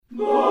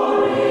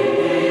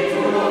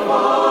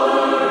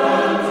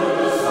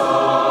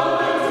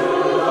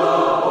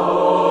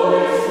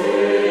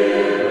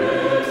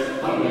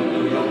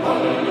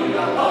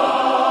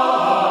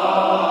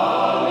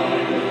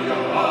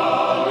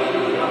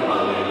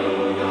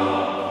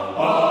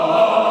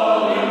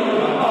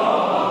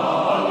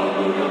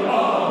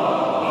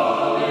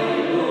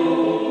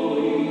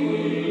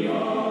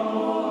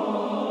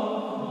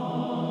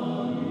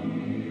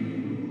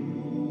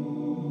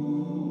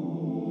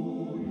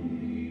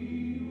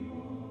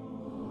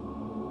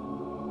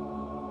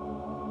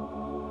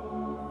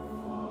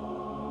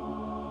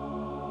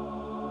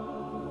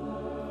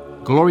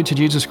Glory to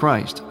Jesus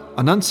Christ.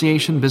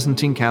 Annunciation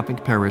Byzantine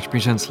Catholic Parish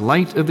presents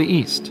Light of the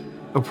East,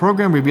 a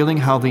program revealing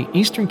how the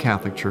Eastern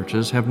Catholic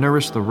Churches have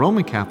nourished the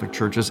Roman Catholic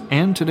Churches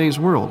and today's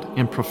world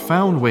in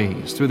profound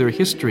ways through their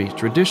histories,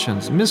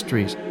 traditions,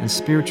 mysteries, and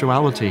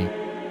spirituality.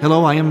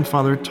 Hello, I am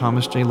Father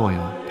Thomas J.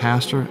 Loya,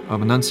 pastor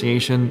of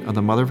Annunciation of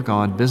the Mother of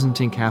God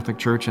Byzantine Catholic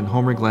Church in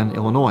Homer Glen,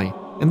 Illinois.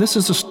 And this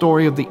is the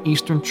story of the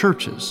Eastern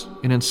Churches,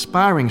 an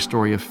inspiring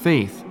story of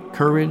faith,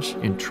 courage,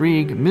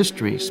 intrigue,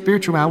 mystery,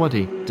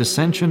 spirituality,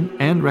 dissension,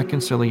 and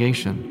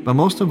reconciliation. But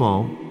most of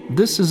all,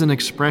 this is an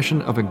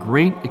expression of a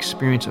great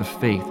experience of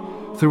faith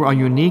through our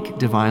unique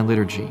divine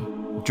liturgy.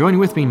 Join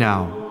with me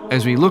now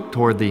as we look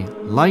toward the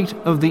Light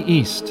of the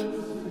East.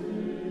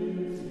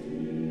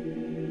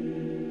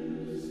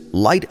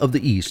 Light of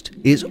the East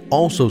is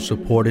also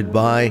supported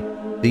by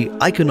the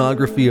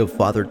iconography of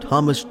Father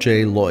Thomas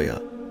J.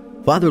 Loya.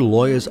 Father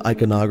Loya's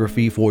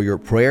iconography for your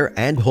prayer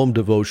and home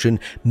devotion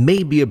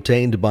may be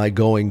obtained by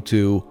going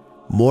to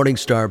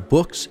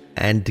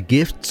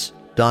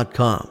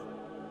morningstarbooksandgifts.com.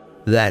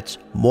 That's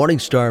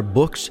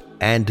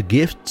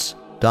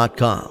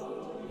morningstarbooksandgifts.com.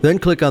 Then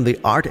click on the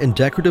Art and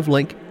Decorative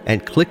link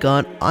and click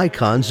on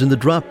Icons in the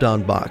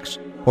drop-down box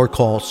or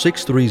call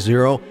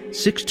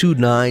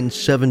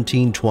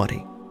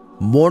 630-629-1720.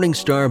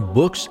 Morningstar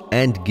Books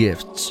and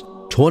Gifts,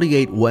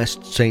 28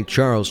 West St.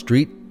 Charles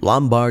Street,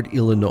 Lombard,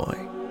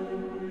 Illinois.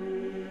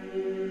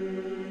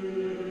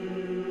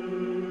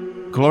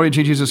 Glory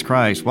to Jesus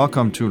Christ.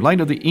 Welcome to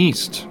Light of the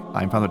East.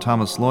 I'm Father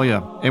Thomas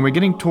Loya, and we're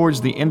getting towards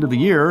the end of the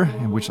year,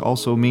 which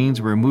also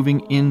means we're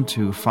moving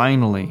into,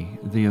 finally,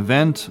 the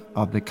event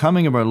of the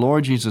coming of our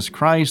Lord Jesus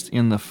Christ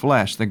in the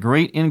flesh, the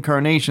great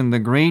incarnation, the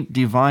great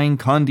divine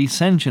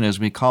condescension, as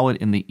we call it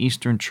in the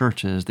Eastern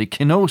churches, the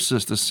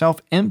kenosis, the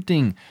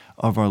self-emptying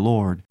of our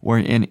Lord, where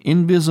an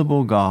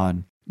invisible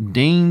God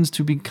deigns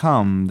to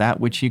become that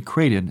which He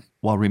created,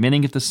 while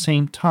remaining at the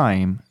same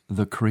time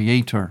the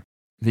Creator.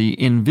 The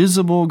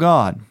invisible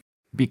God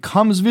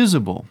becomes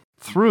visible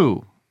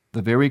through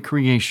the very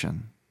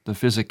creation, the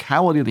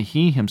physicality that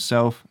He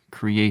Himself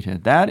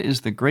created. That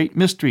is the great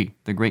mystery,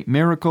 the great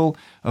miracle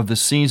of the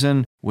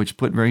season, which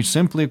put very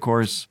simply, of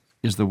course,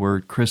 is the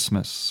word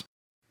Christmas.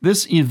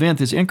 This event,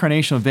 this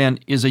incarnational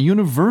event, is a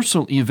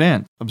universal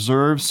event,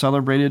 observed,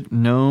 celebrated,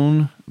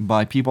 known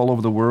by people all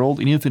over the world.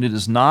 And even if it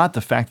is not, the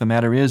fact of the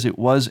matter is it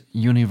was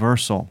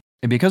universal.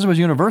 And because it was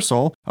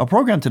universal, our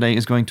program today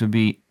is going to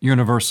be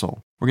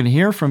universal. We're going to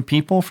hear from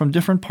people from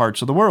different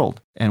parts of the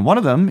world. And one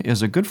of them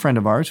is a good friend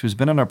of ours who's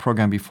been on our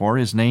program before.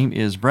 His name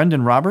is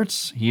Brendan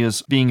Roberts. He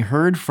is being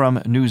heard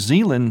from New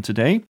Zealand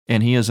today,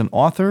 and he is an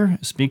author,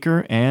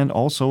 speaker, and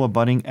also a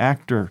budding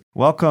actor.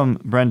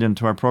 Welcome, Brendan,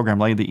 to our program,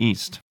 Light of the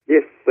East.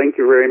 Yes, thank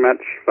you very much,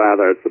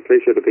 Father. It's a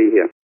pleasure to be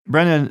here.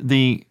 Brendan,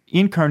 the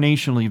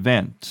incarnational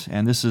event,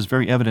 and this is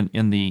very evident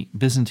in the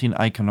Byzantine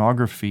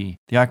iconography,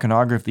 the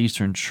iconography of the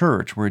Eastern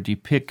Church, where it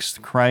depicts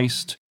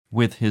Christ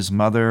with His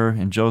mother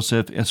and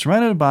Joseph. It's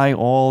surrounded by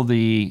all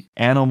the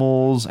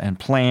animals and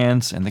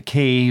plants and the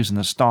caves and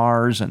the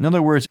stars. In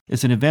other words,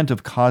 it's an event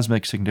of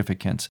cosmic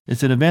significance.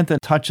 It's an event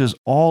that touches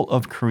all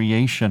of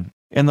creation.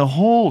 And the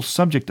whole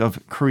subject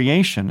of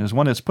creation is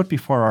one that's put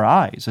before our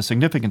eyes, the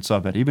significance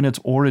of it, even its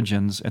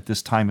origins at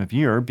this time of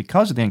year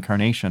because of the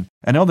incarnation.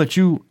 I know that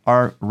you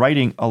are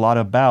writing a lot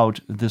about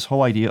this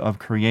whole idea of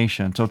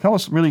creation. So tell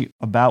us really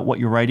about what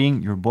you're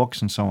writing, your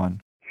books, and so on.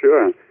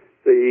 Sure.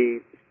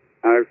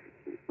 I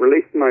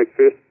released my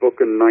first book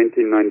in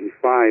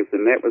 1995,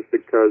 and that was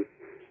because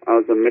I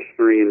was a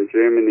missionary in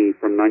Germany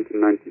from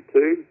 1990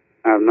 to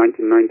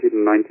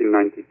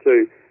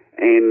 1992.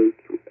 And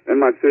in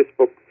my first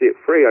book, Set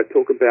Free, I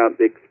talk about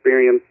the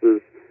experiences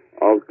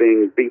of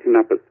being beaten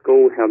up at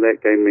school, how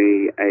that gave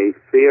me a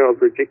fear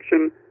of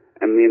rejection,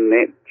 and then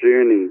that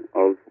journey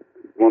of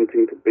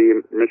wanting to be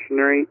a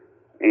missionary,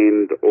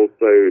 and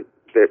also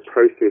that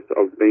process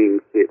of being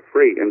set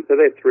free. And so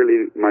that's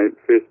really my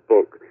first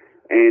book.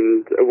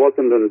 And it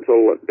wasn't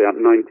until about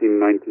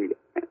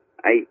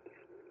 1998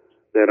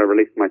 that I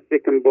released my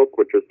second book,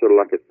 which was sort of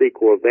like a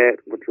sequel of that,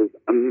 which was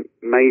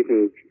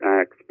amazing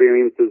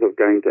experiences of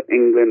going to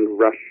England,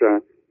 Russia,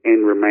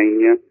 and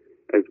Romania,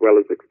 as well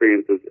as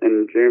experiences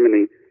in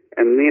Germany.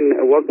 And then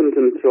it wasn't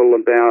until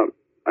about,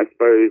 I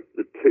suppose,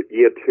 the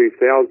year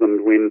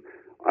 2000 when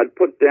I'd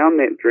put down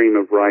that dream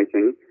of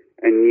writing,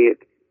 and yet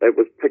it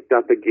was picked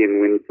up again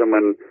when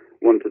someone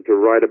wanted to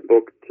write a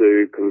book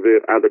to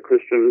convert other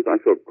Christians. I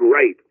thought,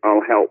 great,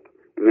 I'll help.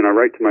 And then I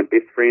wrote to my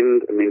best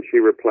friend, and then she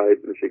replied,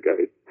 and she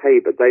goes, hey,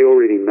 but they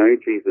already know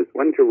Jesus.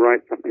 Why don't you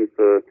write something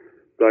for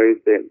those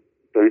that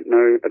don't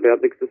know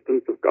about the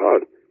existence of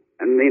God?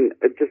 And then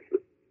it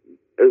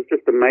was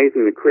just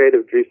amazing. The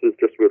creative juices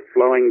just were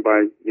flowing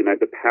by,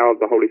 the power of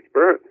the Holy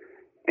Spirit.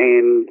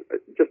 And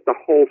just the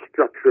whole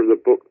structure of the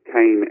book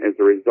came as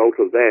a result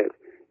of that.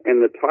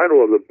 And the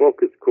title of the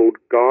book is called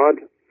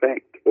God,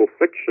 Fact, or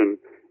Fiction.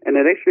 And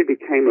it actually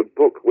became a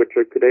book which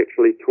I could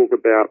actually talk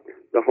about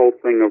the whole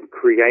thing of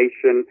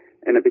creation,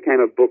 and it became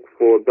a book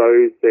for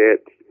those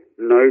that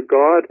know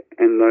God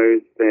and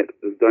those that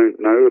don't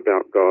know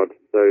about God.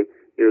 So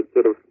there's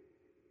sort of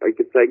I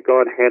could say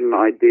God had an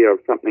idea of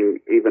something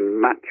even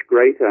much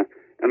greater.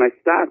 And I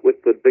start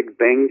with the Big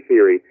Bang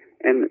Theory,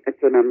 and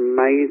it's an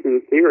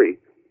amazing theory,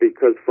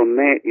 because from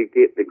that you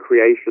get the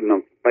creation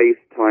of space,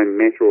 time,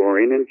 matter, or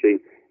energy.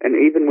 And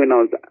even when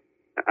I was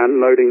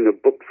unloading the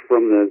books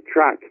from the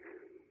truck,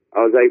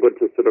 I was able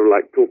to sort of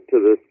like talk to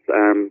this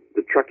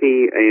the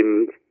truckie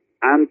and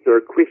answer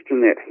a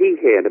question that he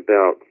had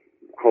about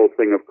the whole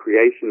thing of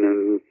creation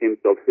in the sense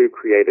of who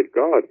created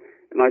God.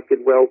 And I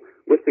said, well,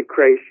 with the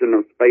creation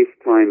of space,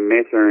 time,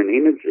 matter, and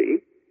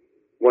energy,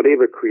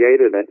 whatever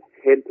created it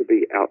had to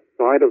be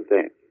outside of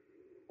that.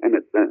 And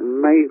it's an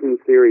amazing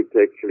theory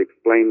to actually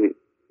explain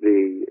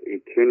the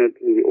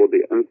eternity or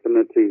the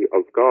infinity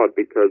of God,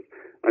 because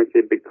I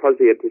said because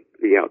he had to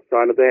be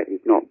outside of that,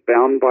 he's not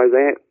bound by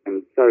that,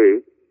 and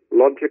so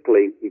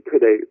logically he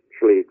could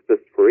actually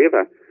exist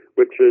forever,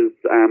 which is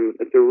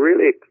it's a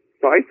really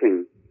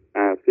exciting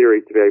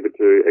theory to be able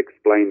to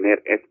explain that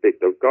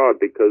aspect of God,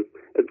 because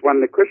it's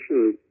one the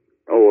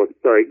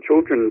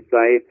children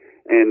say,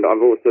 and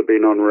I've also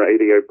been on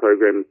radio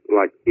programs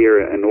like here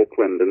in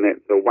Auckland, and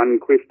that's the one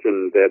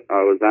question that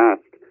I was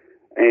asked,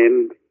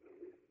 and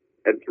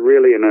it's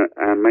really an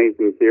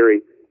amazing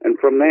theory. And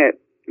from that,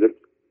 this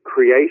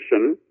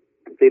creation,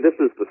 see, this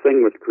is the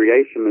thing with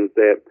creation, is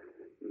that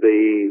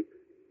the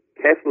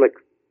Catholic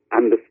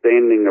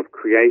understanding of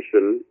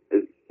creation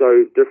is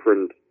so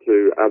different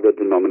to other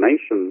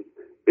denominations,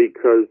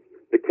 because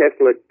the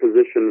Catholic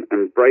position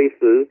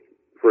embraces,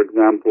 for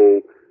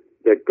example,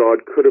 that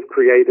God could have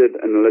created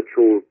in a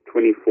literal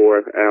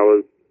 24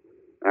 hours,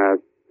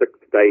 6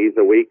 days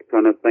a week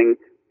kind of thing,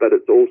 but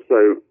it's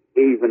also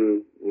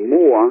even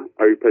more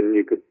open,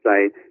 you could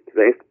say, to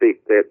the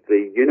aspect that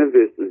the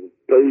universe is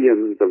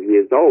billions of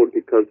years old,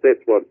 because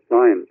that's what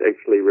science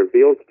actually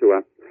reveals to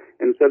us.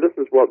 And so this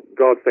is what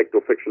God, Fact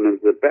or Fiction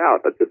is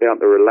about. It's about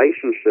the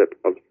relationship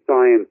of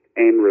science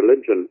and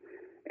religion.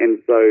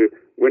 And so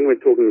when we're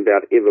talking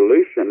about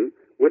evolution,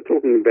 we're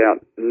talking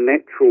about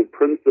natural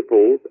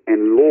principles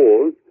and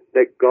laws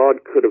that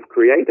God could have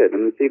created.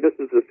 And see, this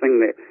is the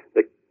thing that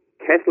the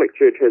Catholic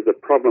Church has a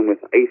problem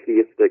with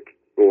atheistic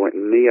or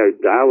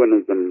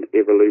neo-Darwinism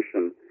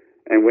evolution.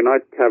 And when I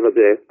cover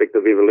the aspect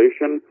of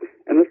evolution,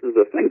 and this is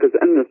the thing, because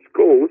in the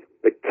schools,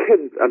 the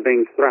kids are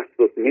being thrust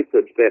this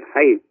message that,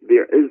 hey,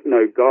 there is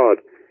no God.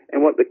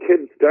 And what the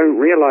kids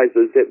don't realize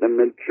is that the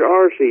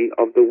majority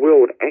of the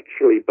world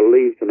actually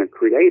believes in a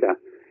creator.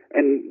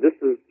 And this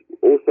is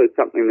also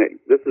something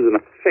this is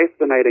a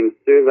fascinating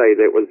survey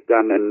that was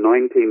done in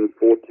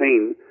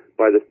 1914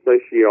 by the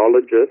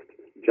sociologist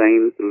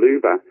James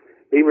Luber.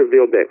 He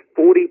revealed that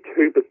 42%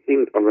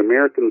 of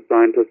American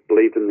scientists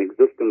believed in the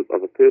existence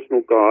of a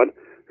personal God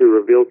who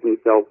reveals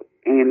himself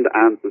and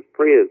answers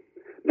prayers.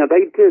 Now,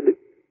 they did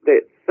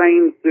that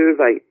same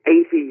survey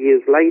 80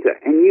 years later,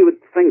 and you would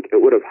think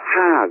it would have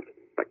halved.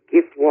 But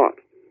guess what?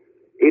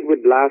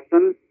 Edward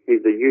Larson,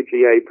 he's a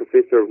UGA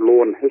professor of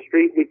law and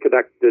history, he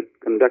conducted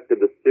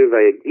the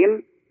survey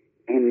again,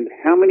 and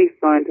how many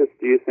scientists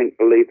do you think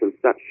believe in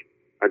such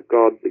a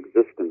God's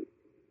existence?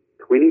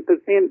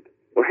 20%?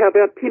 Or how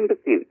about 10%?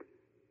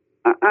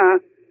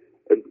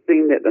 It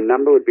seemed that the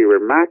number would be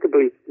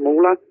remarkably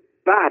smaller,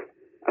 but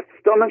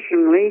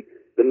astonishingly,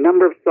 the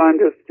number of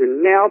scientists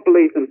who now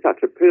believe in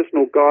such a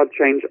personal God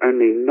changed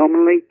only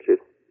nominally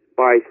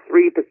by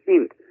 3%.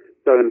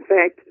 So in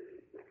fact,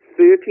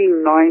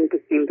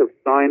 39% of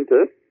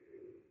scientists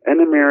in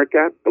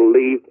America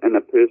believed in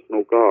a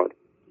personal God.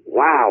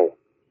 Wow,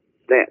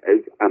 that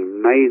is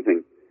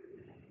amazing.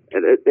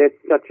 That's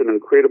such an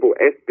incredible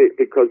aspect,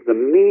 because the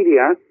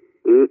media,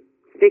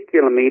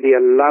 secular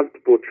media, love to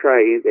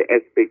portray the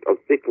aspect of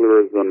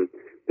secularism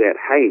that,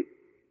 hey,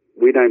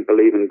 we don't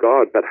believe in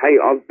God. But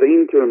hey, I've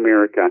been to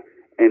America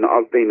and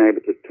I've been able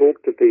to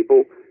talk to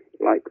people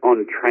like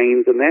on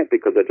trains and that,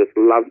 because I just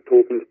love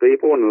talking to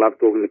people and love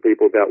talking to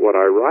people about what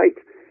I write.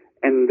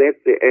 And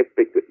that's the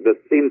aspect, the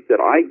sense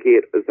that I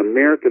get is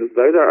Americans,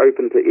 though they're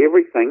open to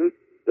everything,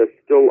 they're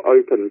still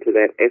open to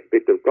that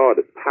aspect of God.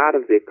 It's part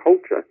of their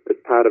culture. It's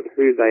part of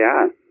who they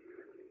are.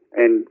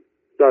 And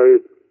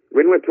so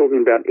when we're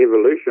talking about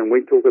evolution,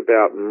 we talk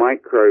about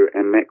micro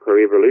and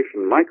macro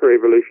evolution.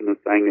 Microevolution is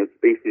saying a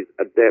species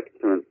adapts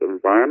to its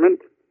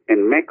environment,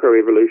 and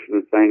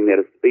macroevolution is saying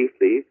that a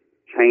species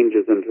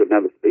changes into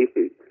another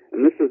species.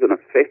 And this is a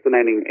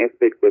fascinating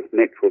aspect with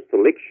natural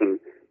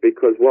selection,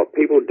 because what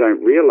people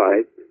don't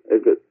realize is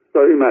it's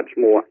so much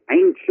more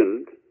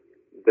ancient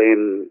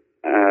than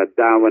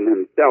Darwin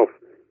himself,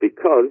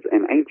 because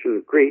an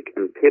ancient Greek,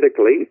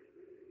 Empedocles,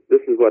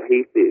 this is what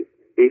he says.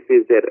 He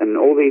says that in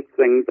all these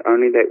things,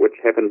 only that which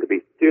happened to be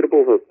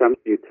suitable for some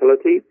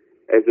utility,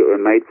 as it were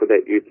made for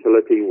that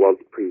utility, was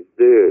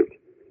preserved.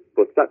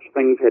 For such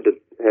things had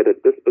a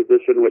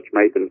disposition which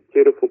made them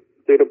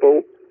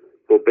suitable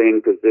for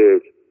being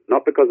preserved,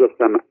 not because of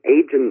some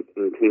agent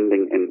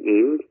intending an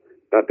end,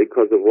 but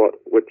because of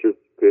which is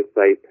per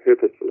se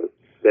purposeless,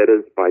 that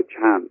is, by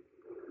chance.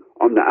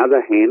 On the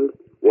other hand,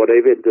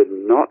 whatever did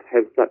not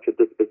have such a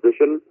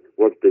disposition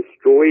was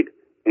destroyed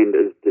and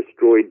is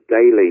destroyed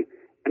daily.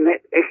 And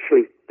that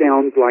actually sounds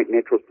sounds like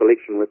natural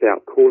selection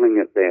without calling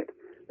it that.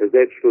 There's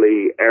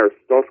actually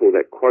Aristotle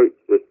that quotes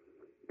this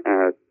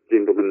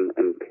gentleman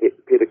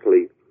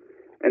Empedocles.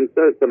 And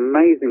so it's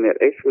amazing that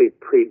actually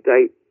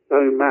predates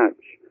so much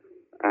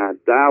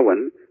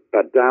Darwin,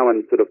 but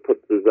Darwin sort of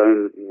puts his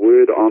own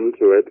word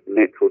onto it,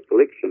 natural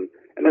selection.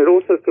 And it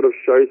also sort of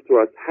shows to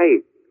us,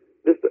 hey,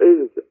 this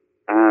is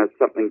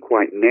something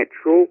quite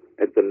natural.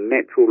 It's a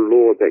natural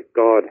law that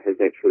God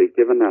has actually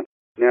given us.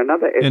 Now,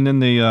 another and in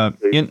the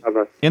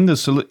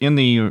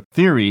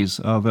theories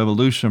of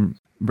evolution,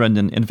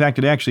 Brendan, in fact,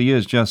 it actually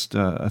is just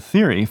a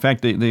theory. In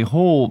fact, the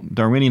whole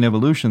Darwinian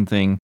evolution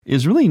thing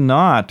is really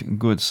not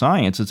good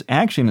science. It's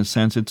actually, in a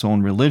sense, its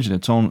own religion.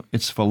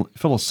 It's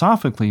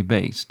philosophically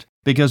based.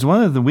 Because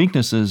one of the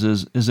weaknesses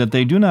is that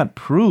they do not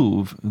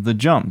prove the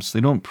jumps.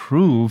 They don't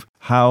prove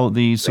how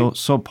the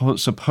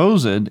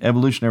supposed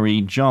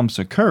evolutionary jumps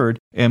occurred,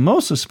 and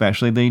most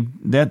especially,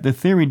 that the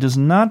theory does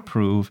not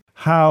prove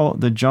how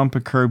the jump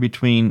occurred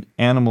between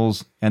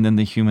animals and then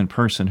the human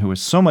person, who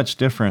is so much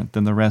different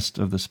than the rest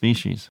of the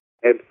species.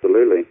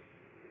 Absolutely.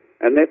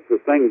 And that's the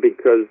thing,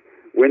 because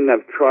when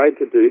they've tried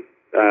to do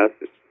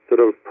sort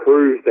of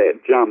prove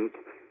that jump,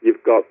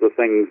 you've got the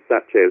things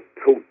such as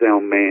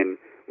Piltdown Man,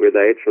 where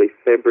they actually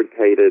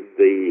fabricated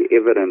the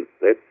evidence.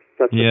 That's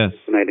such a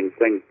fascinating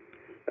thing.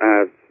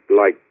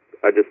 Like,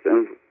 I just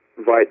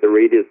invite the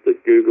readers to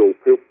Google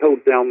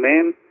Piltdown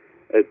Man.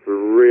 It's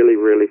really,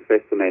 really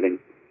fascinating.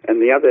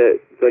 And the other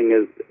thing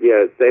is,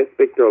 it's the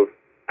aspect of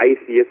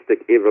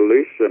atheistic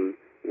evolution,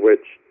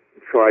 which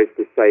tries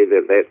to say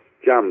that that's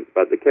jump.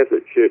 But the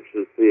Catholic Church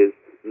says,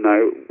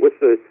 no, with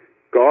the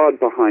God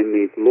behind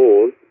these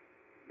laws,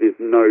 there's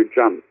no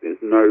jump,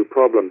 there's no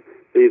problem.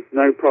 There's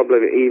no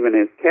problem even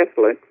as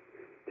Catholics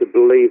to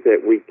believe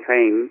that we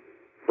came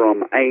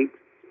from apes,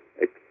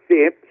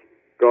 except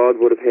God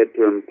would have had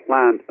to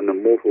implant an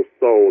immortal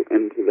soul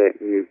into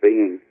that new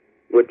being,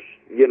 which,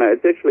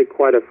 it's actually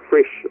quite a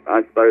fresh,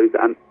 I suppose,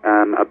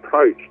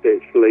 approach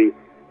to actually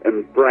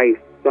embrace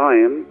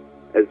science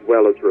as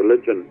well as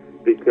religion.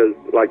 Because,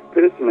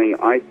 personally,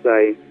 I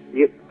say,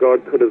 yes,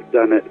 God could have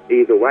done it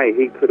either way.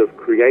 He could have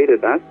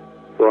created us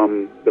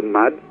from the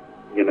mud.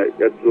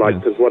 It's like,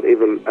 because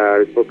whatever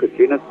book of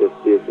Genesis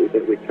says is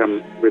that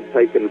we're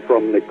taken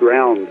from the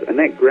ground, and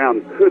that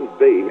ground could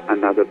be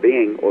another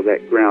being, or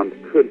that ground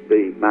could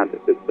be mud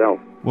itself.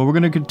 Well, we're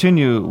going to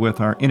continue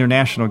with our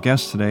international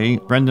guest today,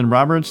 Brendan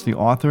Roberts, the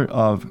author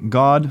of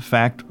God,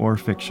 Fact, or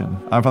Fiction.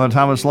 I'm Father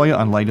Thomas Loya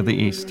on Light of the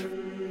East.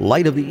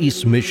 Light of the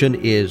East's mission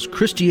is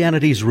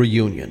Christianity's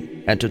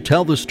reunion, and to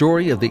tell the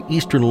story of the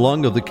eastern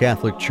lung of the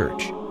Catholic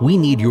Church, we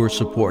need your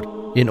support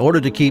in order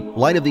to keep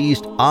Light of the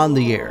East on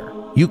the air.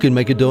 You can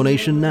make a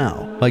donation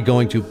now by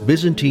going to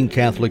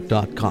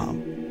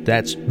ByzantineCatholic.com.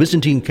 That's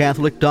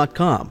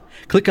ByzantineCatholic.com.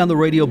 Click on the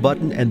radio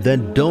button and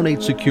then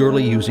donate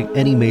securely using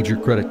any major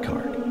credit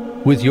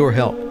card. With your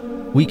help,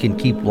 we can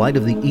keep Light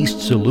of the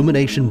East's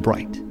illumination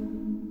bright.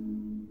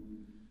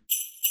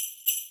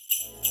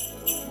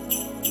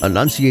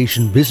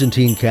 Annunciation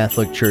Byzantine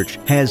Catholic Church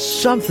has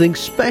something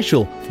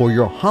special for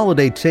your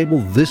holiday table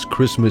this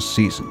Christmas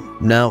season.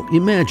 Now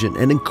imagine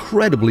an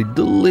incredibly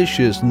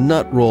delicious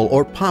nut roll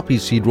or poppy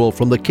seed roll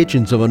from the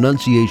kitchens of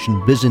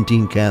Annunciation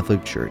Byzantine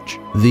Catholic Church.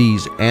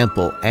 These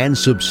ample and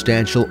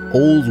substantial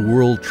old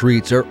world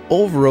treats are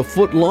over a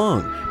foot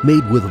long,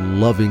 made with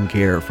loving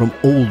care from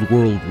old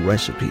world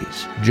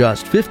recipes.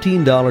 Just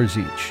 $15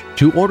 each.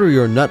 To order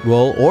your nut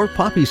roll or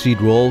poppy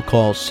seed roll,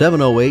 call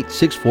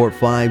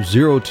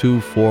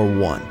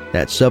 708-645-0241.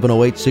 That's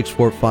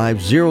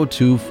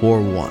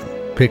 708-645-0241.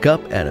 Pick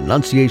up at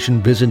Annunciation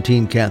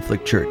Byzantine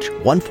Catholic Church,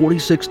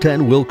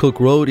 14610 Wilcook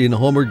Road in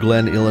Homer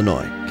Glen,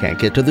 Illinois. Can't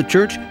get to the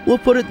church? We'll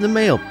put it in the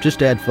mail.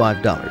 Just add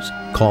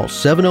 $5. Call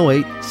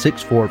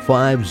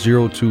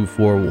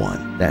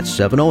 708-645-0241. That's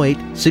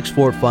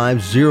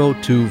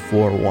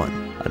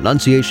 708-645-0241.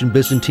 Annunciation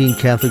Byzantine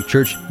Catholic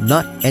Church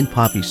Nut and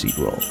Poppy Seed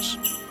Rolls.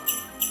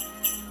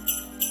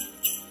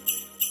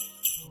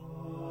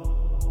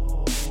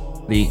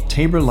 The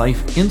Tabor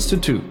Life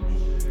Institute,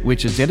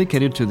 which is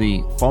dedicated to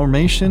the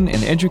formation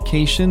and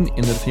education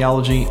in the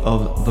theology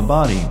of the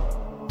body.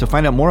 To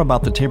find out more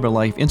about the Tabor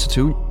Life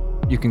Institute,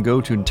 you can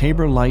go to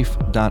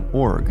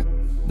taborlife.org.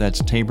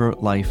 That's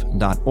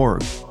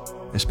taborlife.org.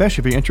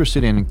 Especially if you're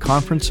interested in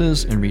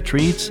conferences and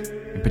retreats,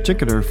 in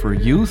particular for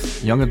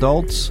youth, young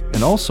adults,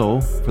 and also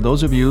for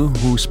those of you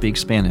who speak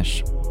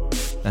Spanish.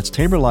 That's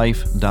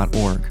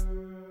taborlife.org.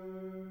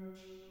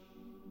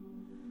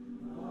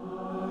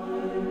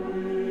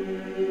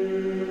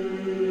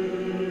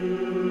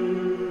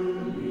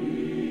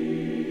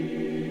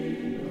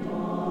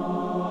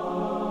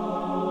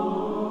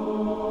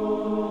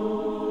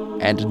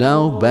 And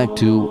now back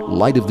to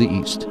Light of the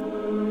East.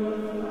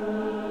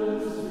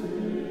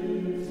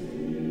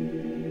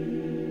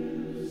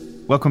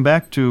 Welcome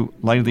back to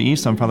Light of the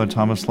East. I'm Father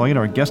Thomas Loy, and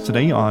our guest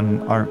today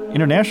on our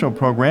international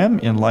program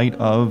in light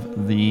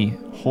of the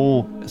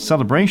whole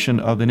celebration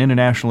of an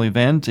international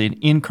event, an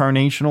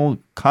incarnational,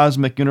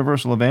 cosmic,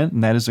 universal event,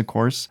 and that is, of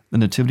course, the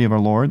Nativity of our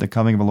Lord, the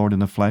coming of our Lord in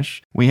the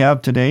flesh. We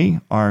have today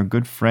our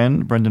good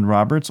friend, Brendan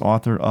Roberts,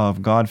 author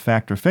of God,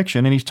 Fact, or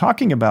Fiction, and he's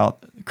talking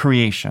about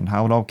creation,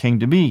 how it all came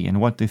to be,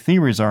 and what the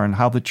theories are, and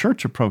how the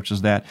church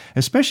approaches that,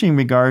 especially in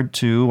regard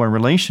to, or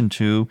relation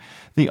to,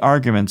 the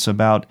arguments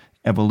about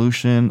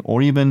evolution,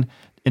 or even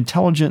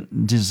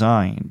intelligent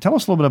design. Tell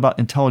us a little bit about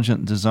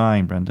intelligent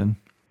design, Brendan.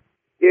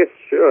 Yes,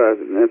 sure.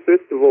 Now,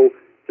 first of all,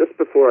 just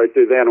before I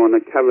do that, I want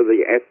to cover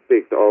the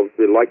aspect of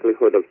the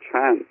likelihood of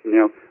chance.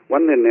 Now,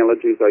 one of the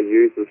analogies I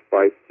use is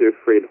by Sir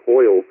Fred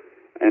Hoyle,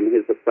 and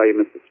he's a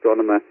famous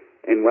astronomer,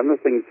 and one of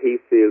the things he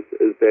says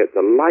is that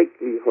the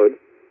likelihood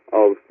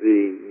of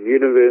the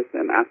universe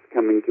and us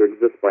coming to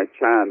exist by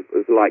chance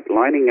is like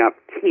lining up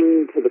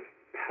 10 to the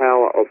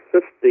power of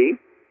 50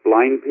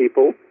 blind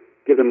people,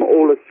 give them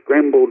all a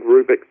scrambled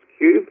Rubik's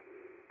Cube,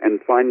 and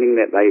finding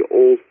that they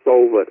all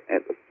solve it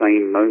at the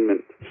same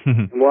moment.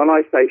 And while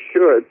I say,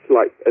 sure, it's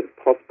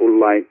possible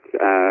like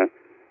a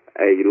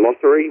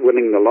lottery,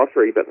 winning the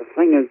lottery, but the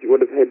thing is you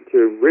would have had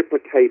to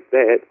replicate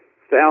that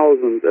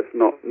thousands, if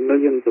not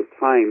millions of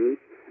times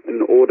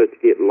in order to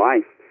get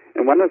life.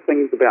 And one of the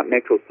things about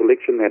natural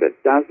selection that it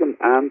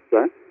doesn't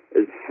answer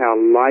is how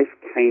life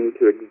came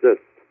to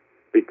exist,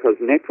 because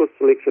natural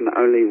selection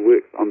only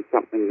works on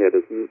something that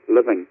is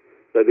living.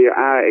 So there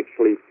are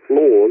actually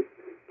flaws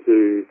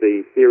to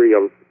the theory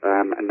of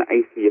an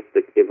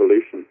atheistic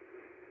evolution.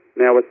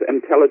 Now, with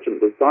intelligent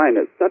design,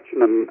 it's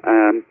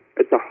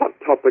it's a hot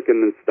topic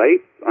in the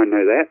States, I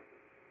know that,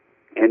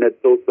 and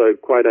it's also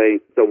quite a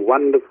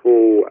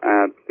wonderful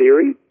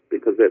theory,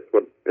 because that's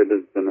what it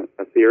is,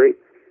 a theory,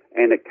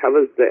 and it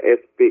covers the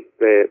aspect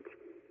that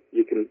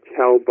you can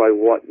tell by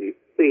what you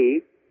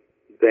see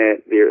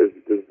that there is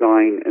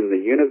design in the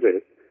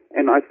universe.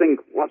 And I think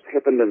what's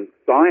happened in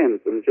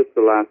science in just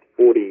the last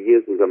 40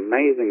 years is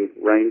amazing,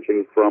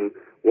 ranging from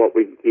what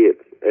we get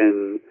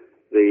in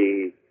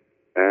the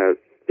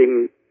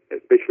STEM,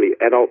 especially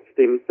adult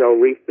stem cell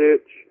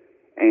research,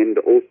 and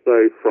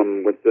also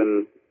from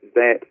within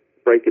that,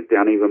 break it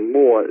down even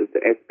more, is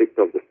the aspect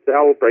of the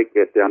cell. Break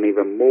it down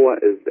even more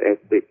is the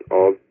aspect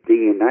of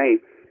DNA.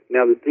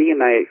 Now, the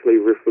DNA actually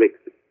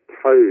reflects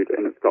code,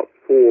 and it's got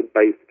 4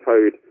 base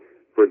code.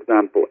 For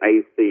example,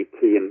 A, C,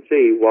 T, and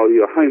G, while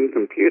your home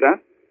computer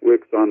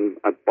works on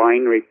a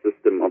binary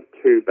system of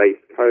 2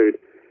 base code.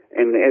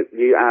 And as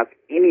you ask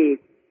any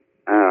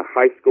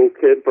high school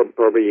kid,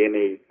 probably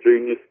any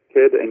junior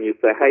kid, and you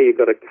say, hey, you've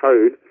got a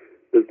code,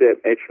 does that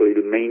actually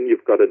mean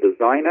you've got a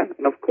designer?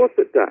 And of course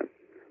it does.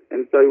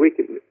 And so we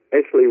can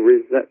actually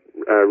reason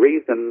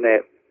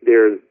that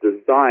there is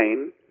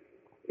design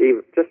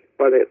just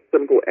by that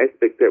simple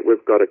aspect that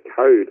we've got a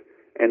code.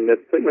 And the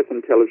thing with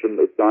intelligent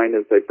design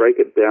is they break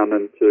it down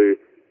into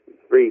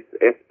 3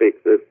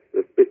 aspects. It's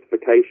the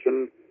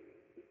specification,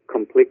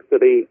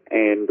 complexity,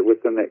 and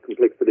within that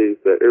complexity is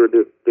the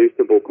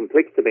irreducible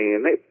complexity.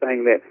 And that's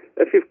saying that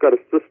if you've got a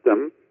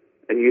system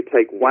and you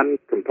take one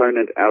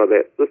component out of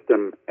that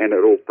system and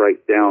it all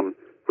breaks down,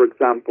 for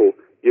example,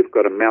 you've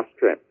got a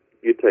mousetrap.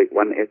 You take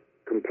one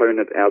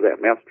component out of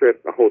that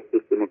mousetrap, the whole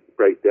system will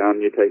break down.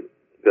 You take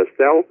the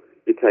cell,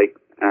 you take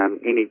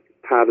any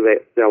part of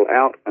that cell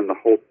out, and the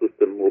whole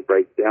system will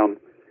break down.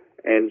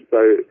 And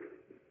so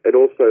it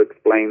also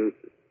explains,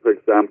 for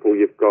example,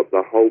 you've got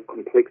the whole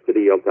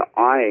complexity of the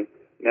eye.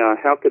 Now,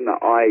 how can the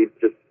eye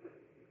just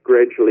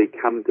gradually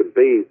come to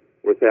be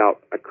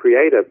without a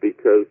creator?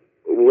 Because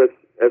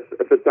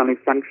if it's only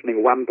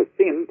functioning 1%,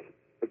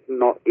 it's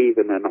not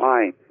even an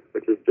eye,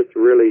 which is just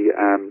really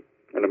an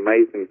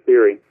amazing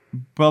theory.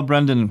 Well,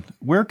 Brendan,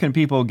 where can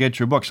people get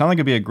your book? Sounds like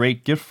it'd be a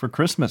great gift for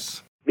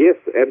Christmas. Yes,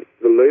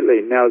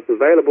 absolutely. Now, it's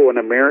available in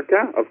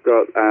America. I've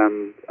got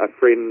a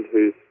friend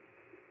who's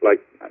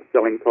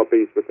selling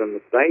copies within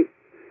the States,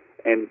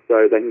 and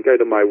so they can go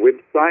to my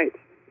website.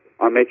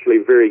 I'm actually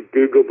very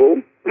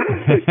Googleable.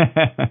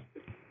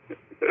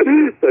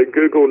 So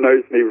Google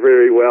knows me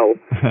very well.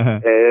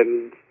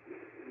 And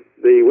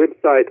the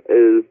website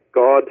is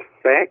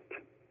GodFact,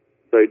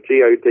 so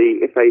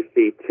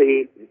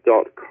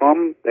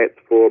GodFact.com. That's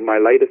for my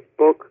latest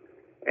book.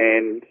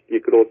 And you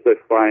could also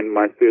find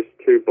my first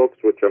 2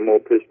 books, which are more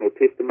personal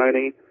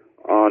testimony,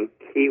 on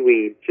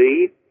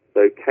KiwiG,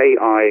 so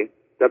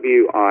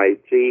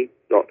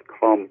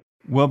KiWig.com.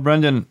 Well,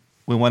 Brendan,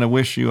 we want to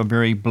wish you a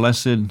very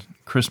blessed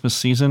Christmas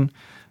season.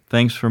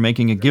 Thanks for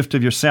making a gift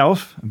of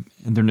yourself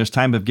and during this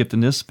time of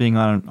giftedness, being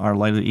on our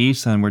Light of the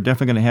East. And we're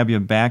definitely going to have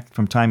you back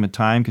from time to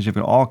time because you've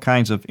got all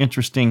kinds of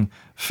interesting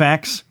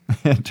facts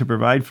to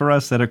provide for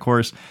us that, of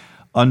course,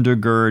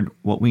 undergird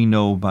what we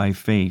know by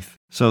faith.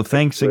 So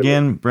thanks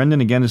again,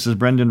 Brendan. Again, this is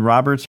Brendan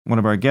Roberts, one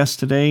of our guests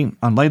today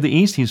on Light of the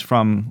East. He's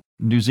from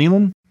New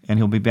Zealand, and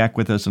he'll be back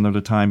with us another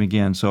time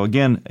again. So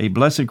again, a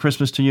blessed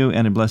Christmas to you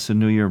and a blessed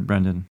New Year,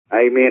 Brendan.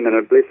 Amen, and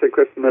a blessed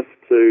Christmas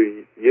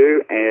to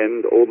you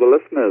and all the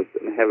listeners,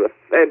 and have a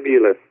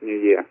fabulous New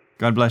Year.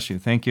 God bless you.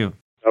 Thank you.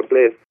 God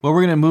bless. Well,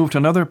 we're going to move to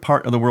another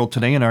part of the world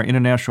today in our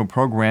international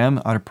program.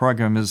 Our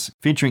program is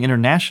featuring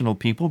international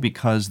people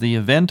because the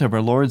event of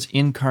our Lord's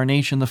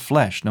incarnation in the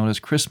flesh, known as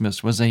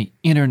Christmas, was an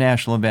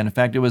international event. In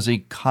fact, it was a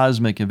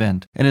cosmic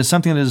event. And it's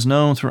something that is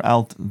known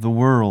throughout the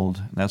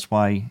world. That's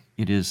why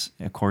it is,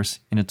 of course,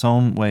 in its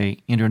own way,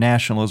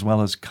 international as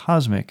well as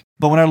cosmic.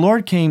 But when our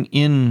Lord came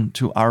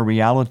into our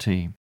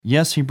reality,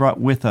 yes, he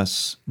brought with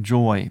us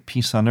joy,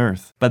 peace on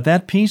earth. But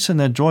that peace and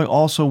that joy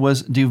also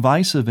was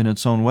divisive in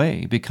its own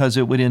way because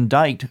it would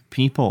indict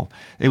people.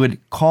 It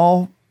would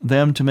call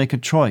them to make a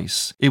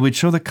choice. It would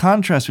show the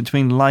contrast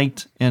between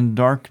light and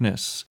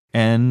darkness.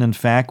 And in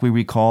fact, we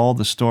recall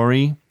the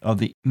story of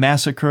the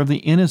massacre of the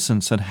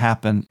innocents that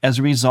happened as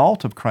a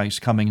result of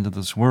Christ coming into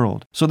this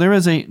world. So there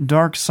is a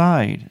dark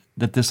side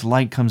that this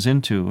light comes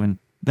into, and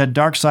that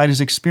dark side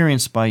is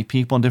experienced by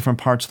people in different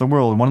parts of the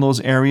world. And one of those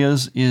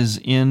areas is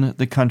in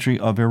the country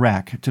of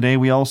Iraq. Today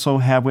we also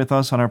have with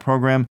us on our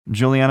program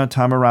Juliana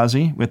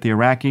Taimoorazy with the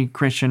Iraqi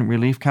Christian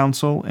Relief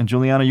Council. And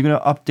Juliana, you're going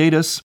to update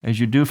us, as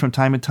you do from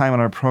time to time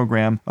on our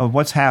program, of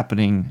what's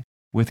happening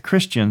with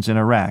Christians in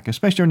Iraq,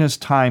 especially during this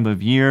time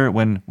of year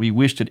when we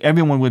wish that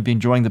everyone would be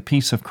enjoying the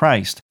peace of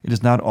Christ. It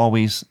is not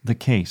always the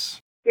case.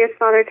 Yes,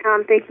 Father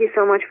Tom, thank you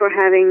so much for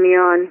having me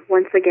on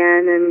once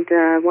again, and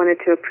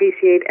wanted to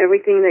appreciate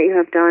everything that you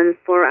have done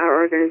for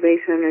our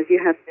organization, as you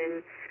have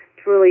been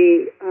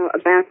truly a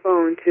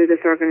backbone to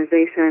this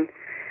organization.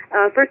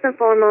 First and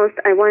foremost,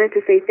 I wanted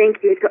to say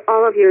thank you to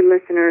all of your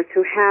listeners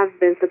who have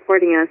been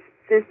supporting us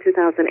since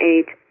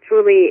 2008.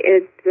 Truly,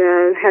 it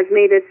has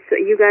made it,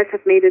 you guys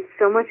have made it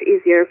so much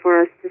easier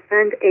for us to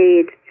send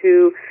aid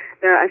to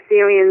the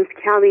Assyrians,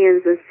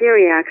 Chaldeans, and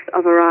Syriacs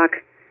of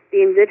Iraq,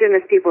 the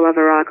indigenous people of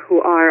Iraq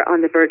who are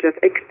on the verge of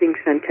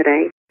extinction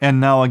today. And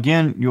now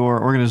again,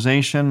 your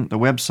organization, the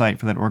website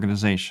for that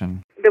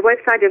organization. The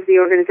website of the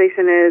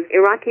organization is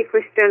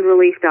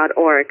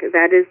IraqiChristianRelief.org.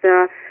 That is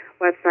the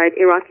website,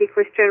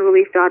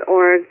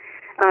 IraqiChristianRelief.org.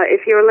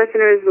 If your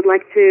listeners would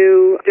like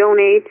to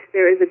donate,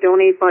 there is a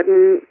donate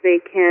button. They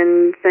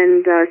can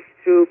send us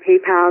through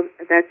PayPal.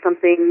 That's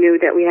something new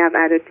that we have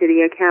added to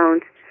the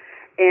account.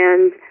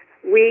 And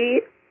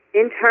we,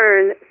 in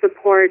turn,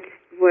 support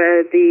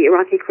with the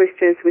Iraqi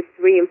Christians with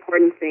three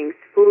important things: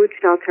 food,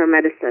 shelter,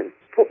 medicine.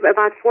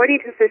 About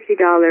 $40 to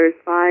 $50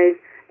 buys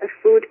a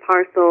food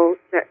parcel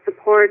that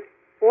supports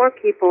 4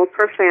 people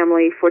per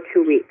family for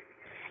 2 weeks.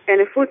 And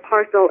a food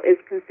parcel is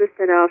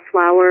consisted of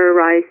flour,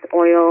 rice,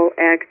 oil,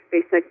 eggs,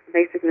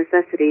 basic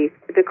necessities.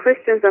 The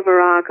Christians of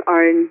Iraq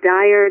are in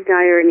dire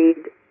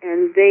need,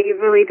 and they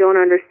really don't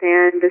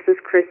understand this is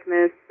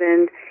Christmas,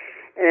 and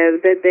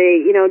that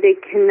they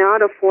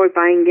cannot afford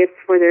buying gifts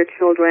for their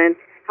children.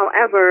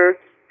 However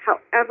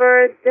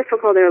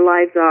difficult their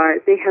lives are,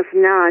 they have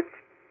not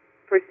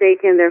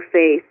forsaken their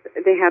faith.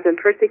 They have been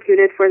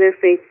persecuted for their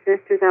faith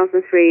since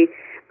 2003,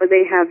 but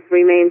they have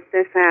remained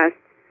steadfast,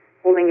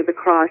 holding the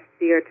cross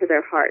dear to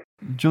their heart.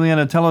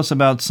 Juliana, tell us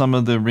about some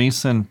of the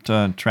recent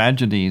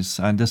tragedies.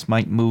 This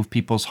might move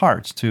people's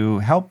hearts to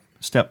help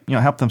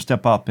them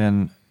step up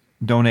and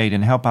donate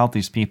and help out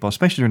these people,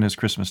 especially during this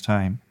Christmas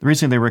time.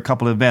 Recently, there were a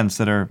couple of events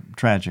that are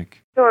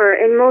tragic. Sure.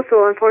 In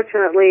Mosul,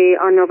 unfortunately,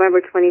 on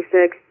November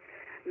 26th,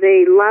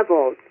 they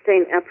leveled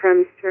St.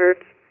 Ephraim's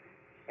Church,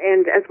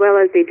 and as well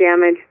as they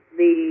damaged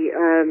the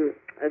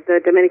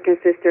Dominican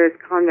Sisters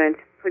Convent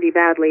pretty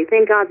badly.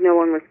 Thank God no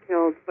one was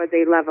killed, but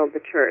they leveled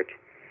the church.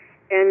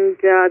 And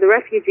the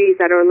refugees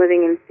that are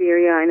living in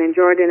Syria and in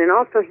Jordan and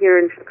also here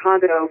in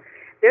Chicago,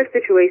 their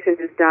situation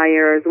is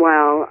dire as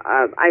well.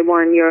 I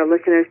want your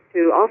listeners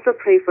to also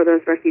pray for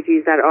those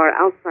refugees that are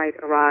outside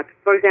Iraq.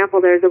 For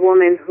example, there's a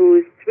woman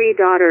whose 3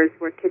 daughters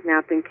were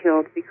kidnapped and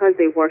killed because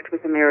they worked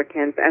with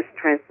Americans as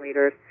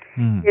translators.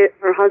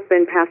 Her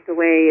husband passed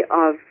away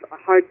of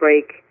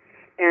heartbreak,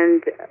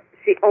 and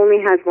she only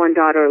has 1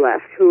 daughter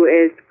left who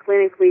is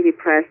clinically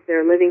depressed.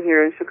 They're living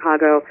here in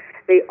Chicago.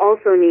 They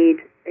also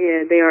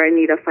they are in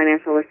need of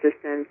financial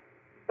assistance.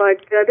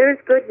 But there's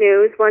good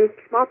news. One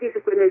small piece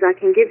of good news I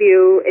can give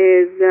you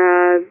is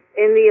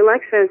in the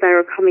elections that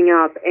are coming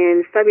up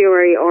in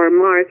February or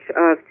March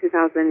of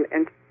 2000,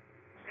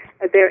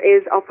 there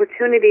is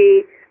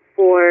opportunity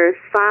for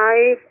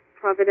 5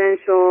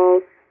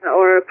 provincial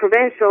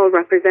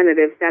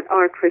representatives that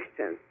are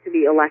Christians to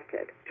be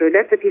elected. So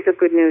that's a piece of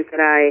good news that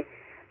I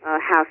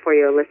have for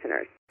your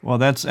listeners. Well,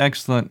 that's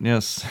excellent.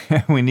 Yes,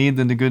 we need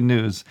the good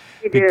news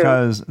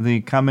because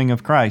the coming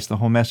of Christ, the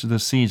whole message of the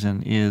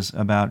season, is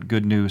about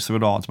good news through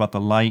it all. It's about the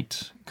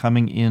light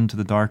coming into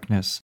the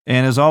darkness.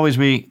 And as always,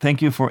 we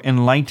thank you for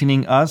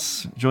enlightening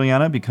us,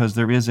 Juliana, because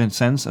there is, in a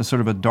sense, a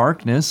sort of a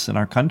darkness in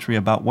our country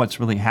about what's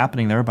really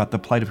happening there, about the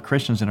plight of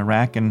Christians in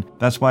Iraq. And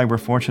that's why we're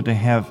fortunate to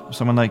have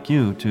someone like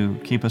you to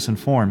keep us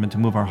informed and to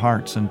move our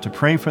hearts and to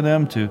pray for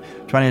them, to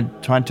try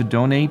to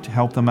donate,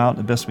 help them out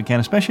the best we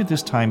can, especially at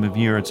this time of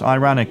year. It's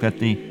ironic that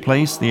the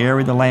place, the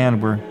area, the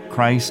land where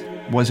Christ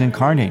was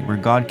incarnate, where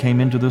God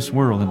came into this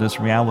world, and this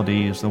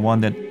reality is the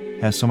one that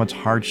has so much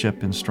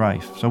hardship and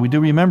strife. So we do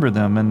remember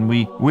them, and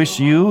we wish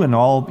you and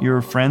all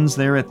your friends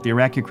there at the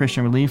Iraqi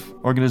Christian Relief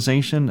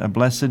Organization a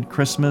blessed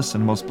Christmas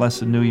and most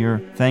blessed New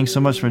Year. Thanks so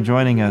much for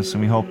joining us,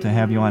 and we hope to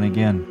have you on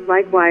again.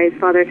 Likewise,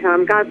 Father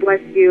Tom. God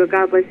bless you.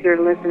 God bless your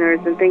listeners,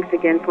 and thanks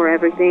again for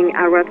everything.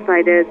 Our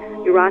website is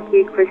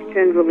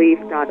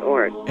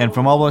IraqiChristianRelief.org. And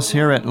from all of us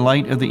here at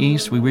Light of the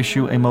East, we wish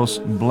you a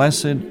most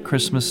blessed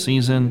Christmas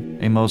season,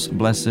 a most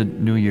blessed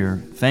New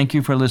Year. Thank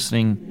you for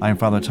listening. I'm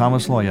Father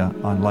Thomas Loya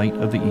on Light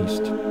of the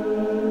East.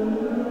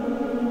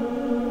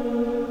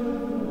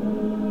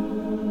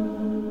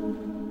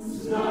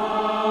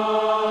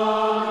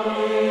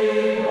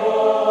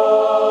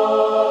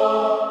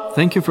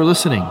 Thank you for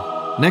listening.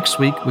 Next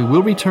week, we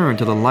will return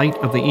to the Light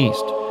of the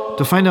East.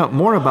 To find out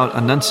more about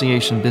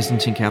Annunciation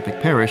Byzantine Catholic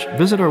Parish,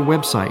 visit our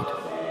website,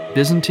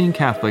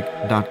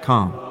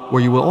 ByzantineCatholic.com,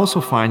 where you will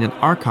also find an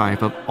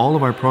archive of all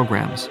of our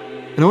programs.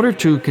 In order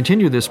to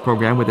continue this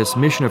program with its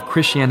mission of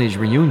Christianity's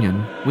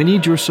reunion, we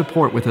need your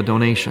support with a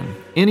donation.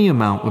 Any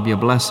amount would be a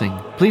blessing.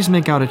 Please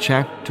make out a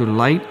check to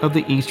Light of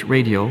the East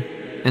Radio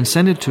and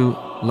send it to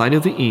Light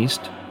of the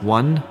East,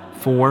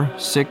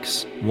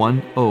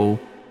 14610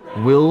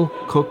 Will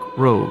Cook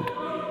Road,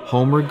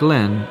 Homer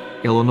Glen,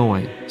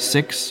 Illinois,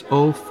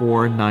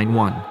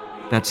 60491.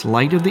 That's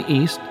Light of the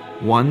East,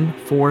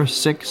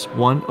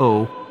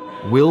 14610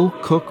 Will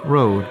Cook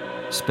Road,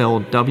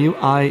 spelled WILL-COOK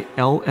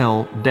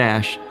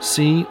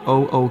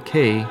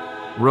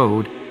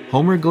Road,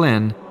 Homer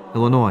Glen,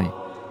 Illinois.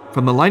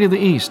 From the Light of the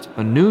East,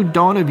 a new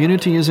dawn of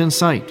unity is in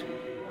sight.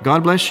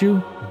 God bless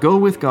you, go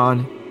with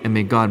God, and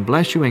may God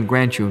bless you and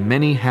grant you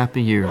many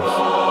happy years.